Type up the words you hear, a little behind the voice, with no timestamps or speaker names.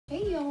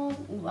Hey y'all,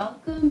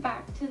 welcome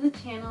back to the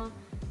channel.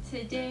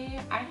 Today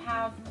I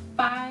have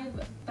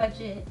 5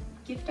 budget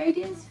gift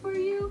ideas for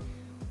you,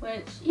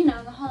 which, you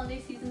know, the holiday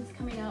season's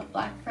coming up.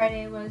 Black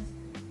Friday was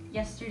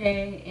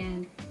yesterday,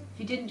 and if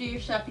you didn't do your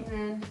shopping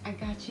then, I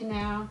got you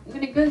now. I'm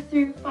gonna go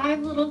through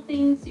 5 little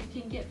things you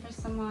can get for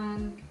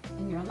someone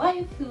in your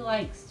life who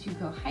likes to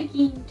go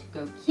hiking, to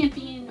go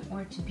camping,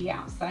 or to be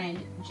outside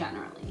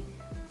generally.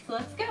 So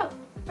let's go.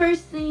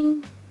 First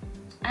thing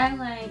I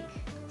like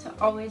to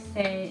always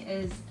say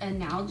is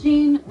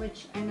Analgene,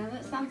 which I know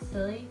that sounds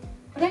silly,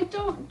 but I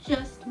don't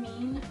just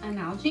mean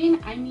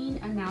Analgene, I mean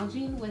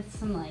Analgene with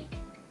some like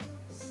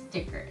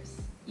stickers.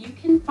 You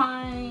can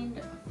find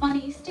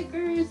funny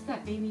stickers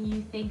that maybe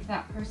you think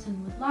that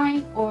person would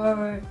like,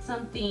 or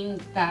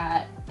something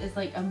that is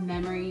like a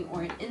memory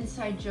or an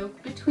inside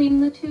joke between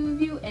the two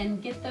of you,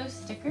 and get those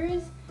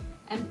stickers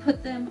and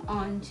put them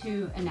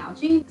onto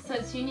Analgene so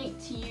it's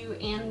unique to you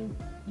and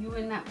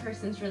that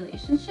person's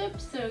relationship.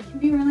 So it can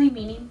be really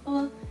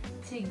meaningful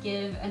to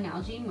give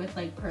Analgene with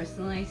like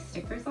personalized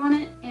stickers on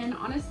it. And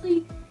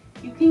honestly,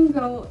 you can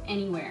go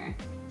anywhere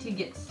to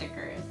get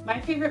stickers. My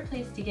favorite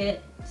place to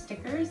get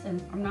stickers,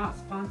 and I'm not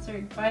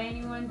sponsored by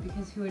anyone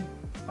because who would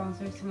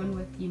sponsor someone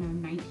with, you know,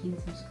 19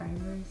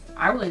 subscribers?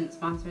 I wouldn't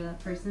sponsor that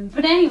person.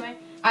 But anyway,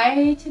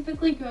 I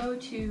typically go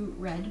to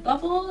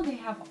Redbubble. They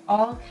have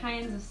all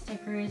kinds of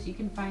stickers. You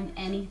can find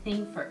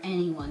anything for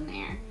anyone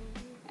there.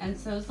 And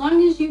so as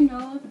long as you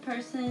know the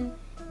person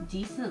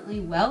decently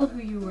well who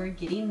you were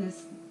getting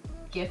this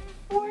gift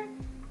for,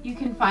 you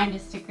can find a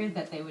sticker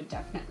that they would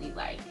definitely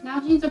like.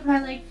 Analgenes are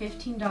probably like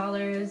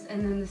 $15,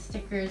 and then the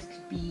stickers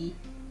could be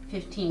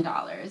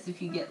 $15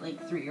 if you get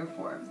like 3 or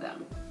 4 of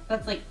them.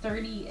 That's like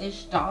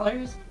 $30-ish.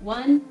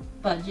 1,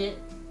 budget.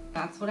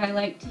 That's what I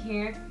like to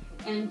hear.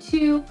 And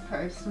 2,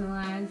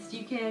 personalized.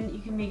 You can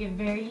make it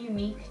very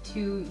unique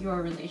to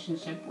your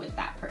relationship with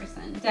that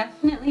person.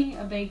 Definitely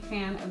a big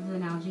fan of the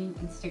Analgene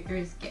and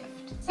stickers gift.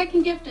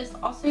 Second gift is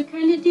also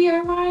kind of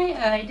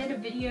DIY. I did a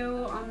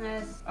video on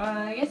this,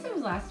 I guess it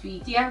was last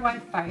week.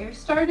 DIY fire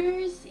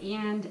starters,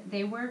 and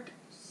they work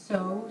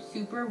so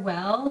super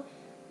well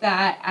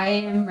that I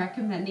am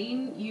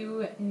recommending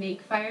you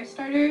make fire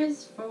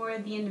starters for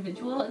the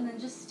individual and then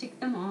just stick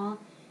them all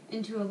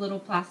into a little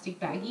plastic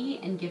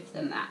baggie and gift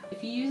them that.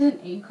 If you use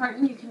an egg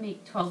carton, you can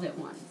make 12 at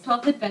once.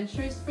 12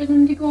 adventures for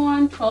them to go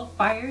on, 12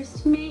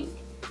 fires to make,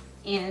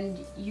 and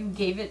you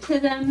gave it to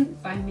them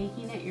by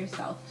making it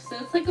yourself. So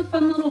it's like a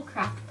fun little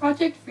craft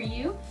project for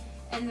you,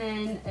 and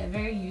then a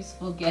very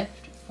useful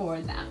gift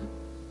for them.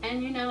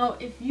 And you know,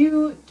 if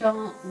you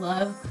don't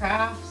love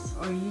crafts,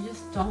 or you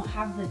just don't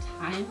have the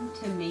time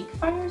to make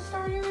fire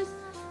starters,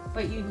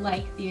 but you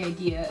like the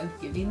idea of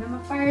giving them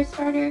a fire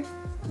starter,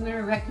 I'm going to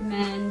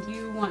recommend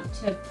you want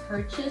to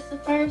purchase a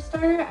fire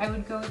starter. I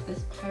would go with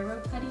this Pyro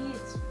Putty.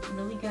 It's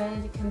really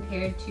good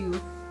compared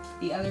to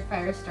the other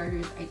fire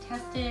starters I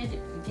tested.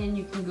 Again,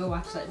 you can go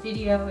watch that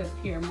video if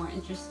you're more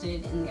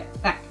interested in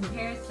that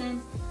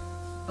comparison.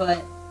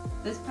 But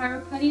this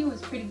Pyro Putty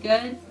was pretty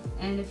good,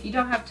 and if you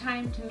don't have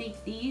time to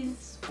make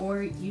these,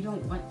 or you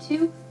don't want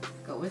to,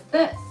 go with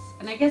this.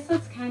 And I guess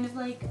that's kind of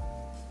like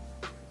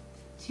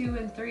 2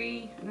 and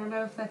 3. I don't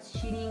know if that's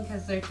cheating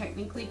because they're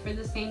technically for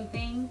the same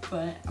thing,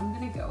 but I'm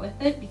gonna go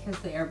with it because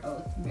they are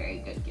both very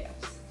good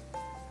gifts.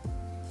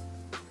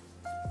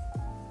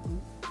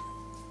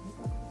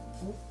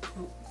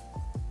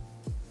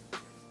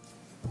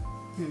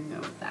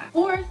 Know that.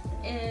 Fourth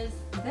is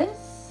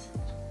this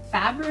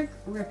fabric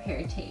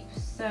repair tape.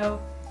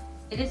 So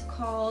it is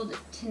called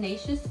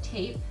Tenacious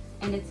Tape,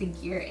 and it's a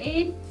gear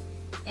aid.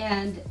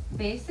 And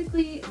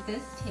basically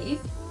this tape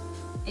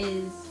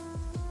is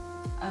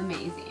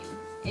amazing.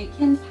 It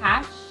can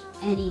patch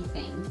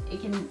anything.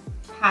 It can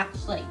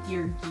patch like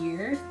your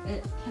gear.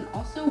 It can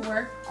also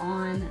work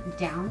on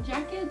down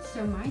jackets.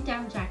 So my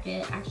down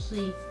jacket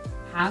actually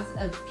has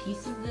a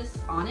piece of this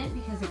on it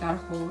because it got a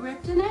hole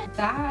ripped in it.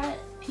 That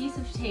piece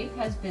of tape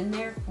has been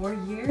there for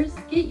years.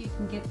 You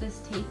can get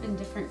this tape in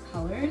different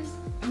colors.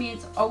 I mean,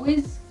 it's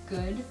always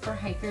good for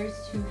hikers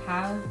to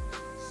have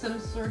some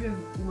sort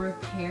of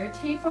repair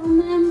tape on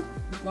them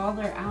while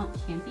they're out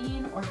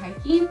camping or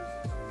hiking,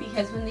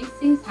 because when these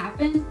things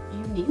happen,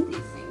 you need these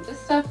things. This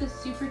stuff is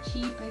super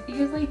cheap. I think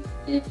it's like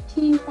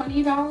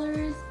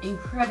 $15–20.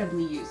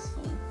 Incredibly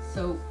useful,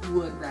 so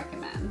would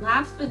recommend.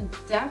 Last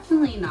but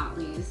definitely not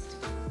least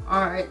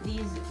are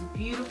these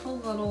beautiful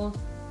little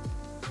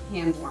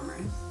hand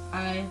warmers.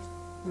 I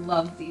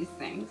love these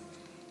things,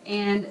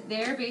 and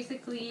they're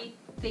basically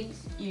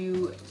things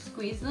you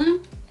squeeze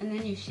them and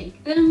then you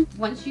shake them.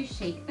 Once you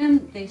shake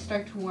them, they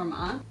start to warm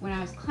up. When I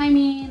was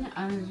climbing,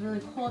 it was really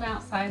cold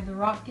outside. The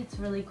rock gets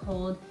really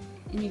cold,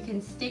 and you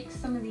can stick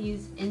some of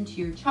these into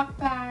your chalk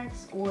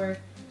bags, or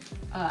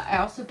I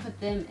also put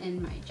them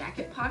in my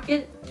jacket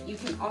pocket. You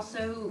can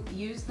also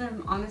use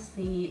them,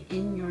 honestly,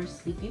 in your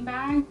sleeping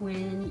bag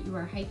when you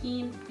are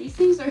hiking. These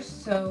things are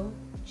so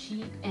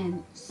cheap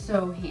and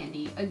so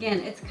handy. Again,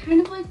 it's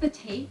kind of like the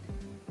tape,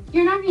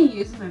 you're not going to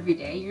use them every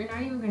day. You're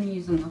not even going to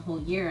use them the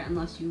whole year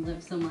unless you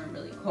live somewhere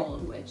really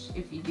cold, which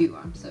if you do,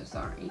 I'm so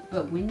sorry.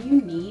 But when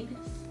you need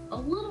a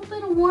little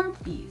bit of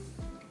warmth, these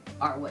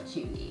are what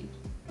you need.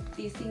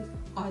 These things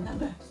are the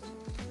best.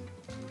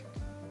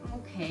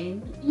 Okay,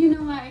 you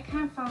know what? I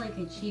kind of felt like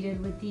I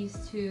cheated with these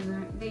two.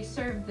 They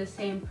serve the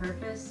same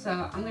purpose,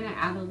 so I'm going to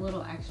add a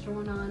little extra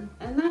one on.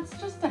 And that's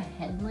just a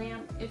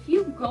headlamp. If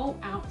you go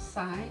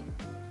outside,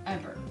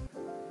 ever,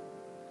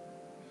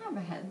 have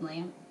a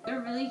headlamp.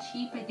 They're really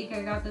cheap. I think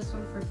I got this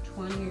one for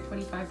 $20 or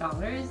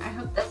 $25. I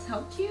hope this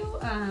helped you.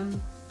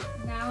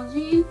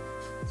 Nalgene,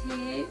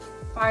 tape,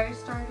 fire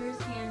starters,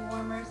 hand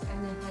warmers,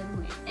 and a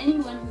headlamp.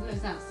 Anyone who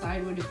goes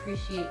outside would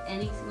appreciate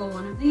any single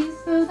one of these.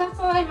 So that's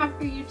all I have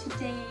for you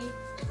today.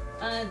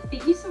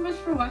 Thank you so much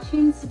for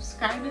watching.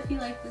 Subscribe if you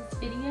like this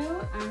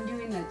video. I'm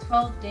doing the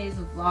 12 days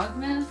of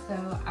Vlogmas,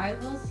 so I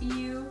will see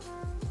you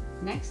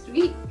next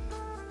week.